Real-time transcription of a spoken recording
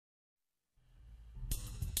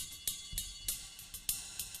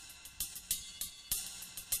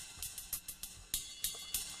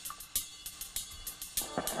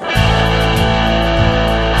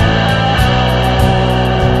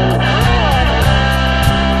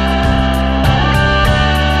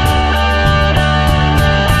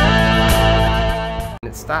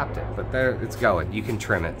stopped it, but there it's going. You can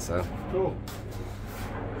trim it, so. Cool.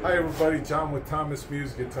 Hi everybody, John with Thomas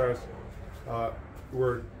Muse Guitars.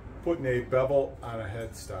 We're putting a bevel on a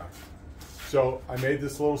headstock. So I made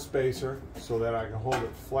this little spacer so that I can hold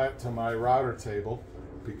it flat to my router table,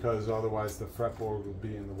 because otherwise the fretboard will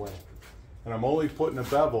be in the way. And I'm only putting a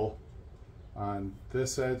bevel on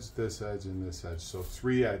this edge, and this edge. So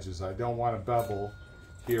 3 edges. I don't want a bevel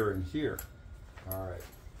here and here. All right.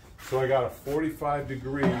 So I got a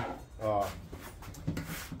 45-degree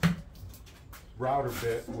router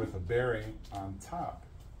bit with a bearing on top.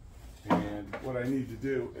 And what I need to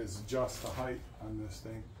do is adjust the height on this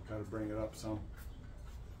thing. Got to bring it up some.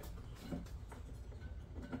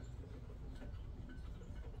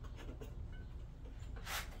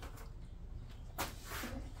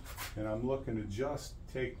 And I'm looking to just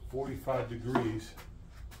take 45 degrees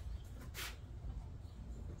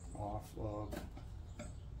off of.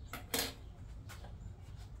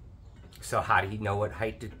 So how do you know what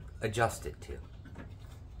height to adjust it to?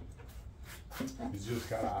 You just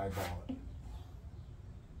gotta eyeball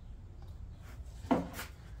it.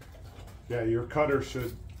 Yeah, your cutter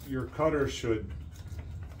should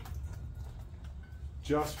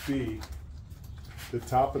just be, the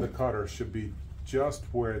top of the cutter should be just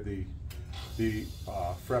where the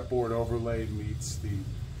fretboard overlay meets the,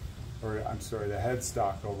 or I'm sorry, the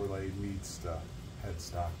headstock overlay meets the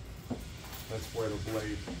headstock. That's where the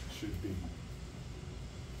blade should be.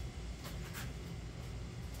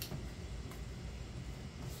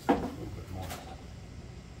 A little bit more.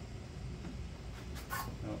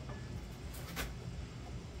 No.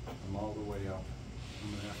 I'm all the way up. I'm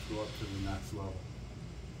going to have to go up to the next level.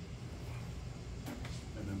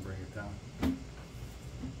 And then bring it down.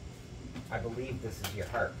 I believe this is your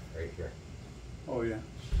heart right here. Oh yeah.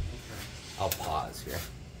 Okay. I'll pause here.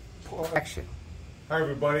 Pause. Action. Hi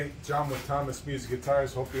everybody, John with Thomas Muse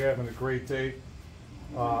Guitars. Hope you're having a great day.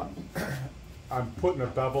 I'm putting a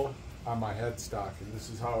bevel on my headstock, and this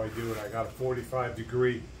is how I do it. I got a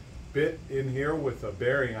 45-degree bit in here with a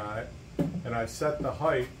bearing on it, and I set the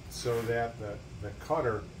height so that the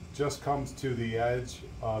cutter just comes to the edge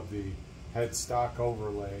of the headstock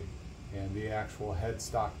overlay and the actual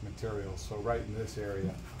headstock material, so right in this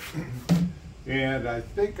area. And I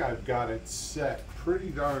think I've got it set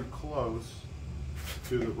pretty darn close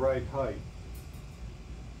to the right height.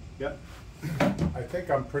 Yep, I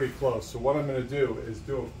think I'm pretty close. So what I'm going to do is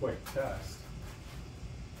do a quick test.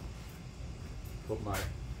 Put my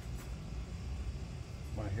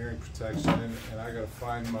hearing protection in, and I got to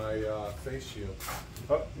find my face shield.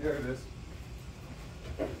 Oh, there it is.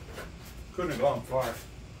 Couldn't have gone far.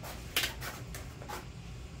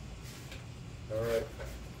 All right.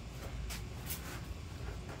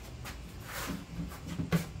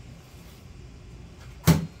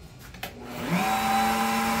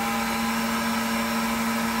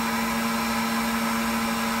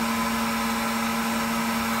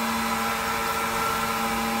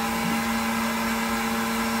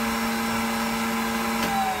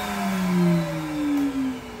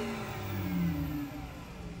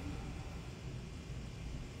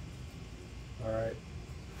 All right.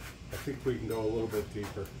 I think we can go a little bit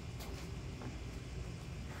deeper.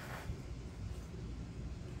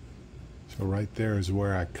 So right there is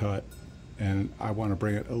where I cut, and I want to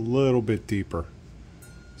bring it a little bit deeper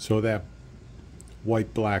so that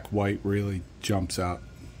white, black, white really jumps out.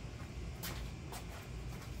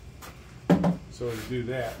 So to do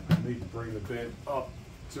that, I need to bring the bit up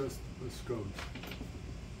just a skosh.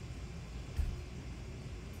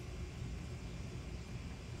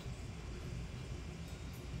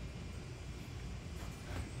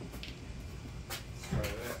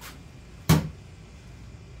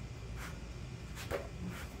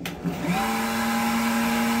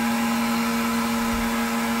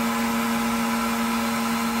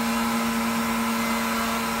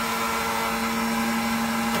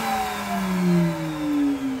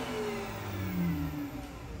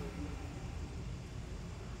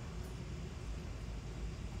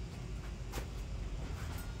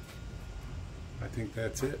 I think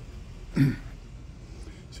that's it.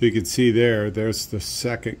 So you can see there's the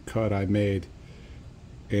second cut I made,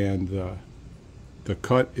 and the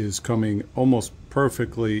cut is coming almost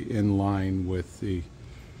perfectly in line with the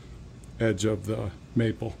edge of the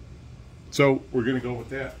maple. So we're going to go with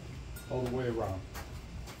that all the way around.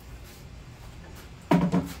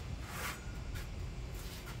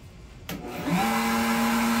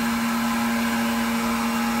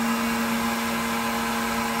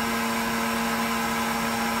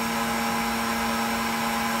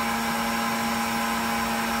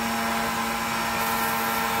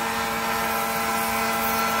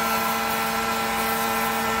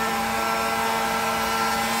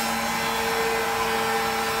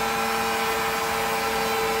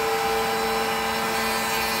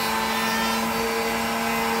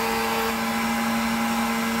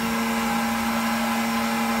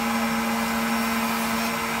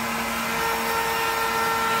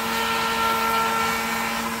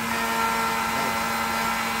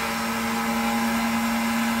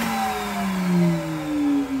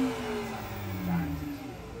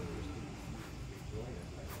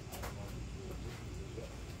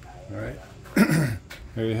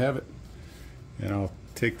 there you have it. And I'll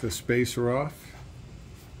take the spacer off.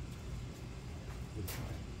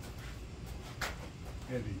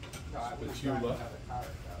 Andy, it's you left.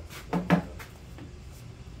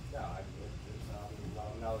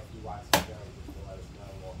 Know if you want some down, just let us know.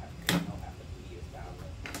 We'll have the videos down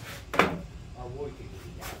there. Or we can get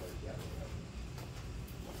it down there together.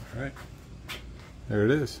 All right. There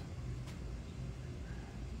it is.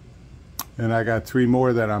 And I got 3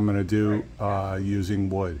 more that I'm going to do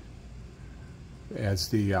using wood as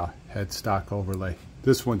the headstock overlay.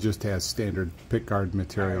 This one just has standard pickguard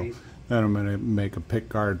material. Right. Then I'm going to make a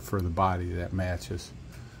pickguard for the body that matches.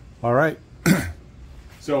 All right.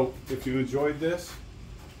 So if you enjoyed this,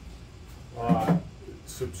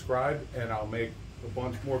 subscribe, and I'll make a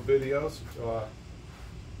bunch more videos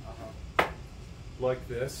like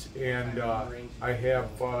this. And I have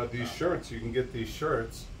these shirts. You can get these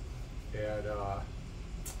shirts at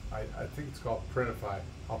I think it's called Printify.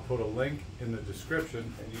 I'll put a link in the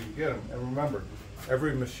description and you can get them. And remember,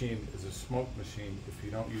 every machine is a smoke machine if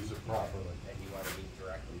you don't use it properly. And you want to meet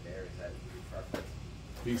directly there, is that your preference?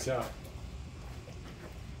 Peace out.